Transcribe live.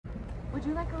Would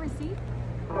you like a receipt?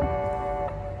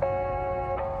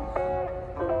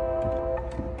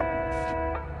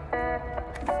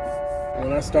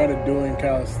 When I started doing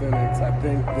calisthenics, I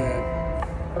think that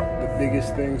the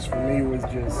biggest things for me was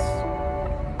just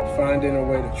finding a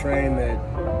way to train that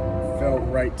felt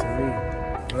right to me.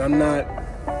 And I'm not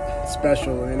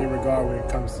special in any regard when it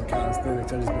comes to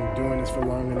calisthenics. I've just been doing this for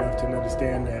long enough to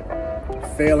understand that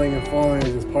failing and falling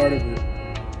is just part of it.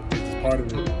 It's just part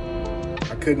of it.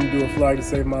 I couldn't do a flag to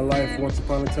save my life once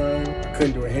upon a time. I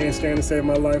couldn't do a handstand to save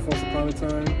my life once upon a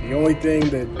time. The only thing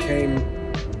that came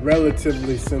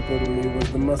relatively simple to me was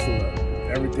the muscle up.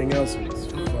 Everything else was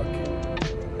fucking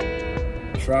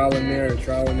trial and error,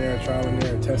 trial and error, trial and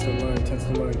error, test and learn, test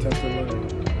and learn, test and learn.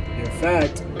 In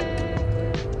fact,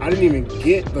 I didn't even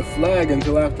get the flag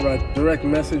until after I direct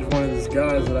messaged one of these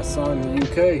guys that I saw in the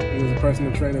UK. He was a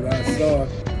personal trainer that I saw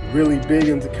really big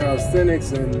into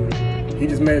calisthenics, and he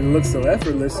just made it look so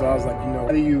effortless. So I was like,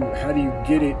 you know, how do you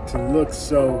get it to look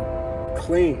so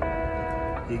clean?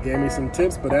 He gave me some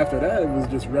tips, but after that, it was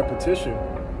just repetition.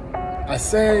 I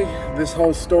say this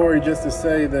whole story just to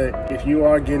say that if you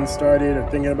are getting started or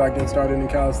thinking about getting started in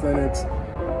calisthenics,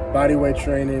 bodyweight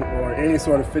training, or any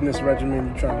sort of fitness regimen,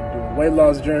 you're trying to do a weight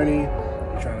loss journey,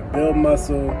 you're trying to build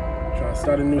muscle, you're trying to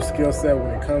start a new skill set when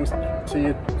it comes to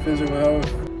your physical health,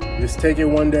 just take it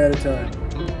one day at a time.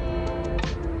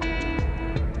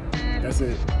 That's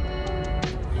it.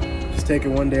 Just take it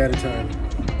one day at a time.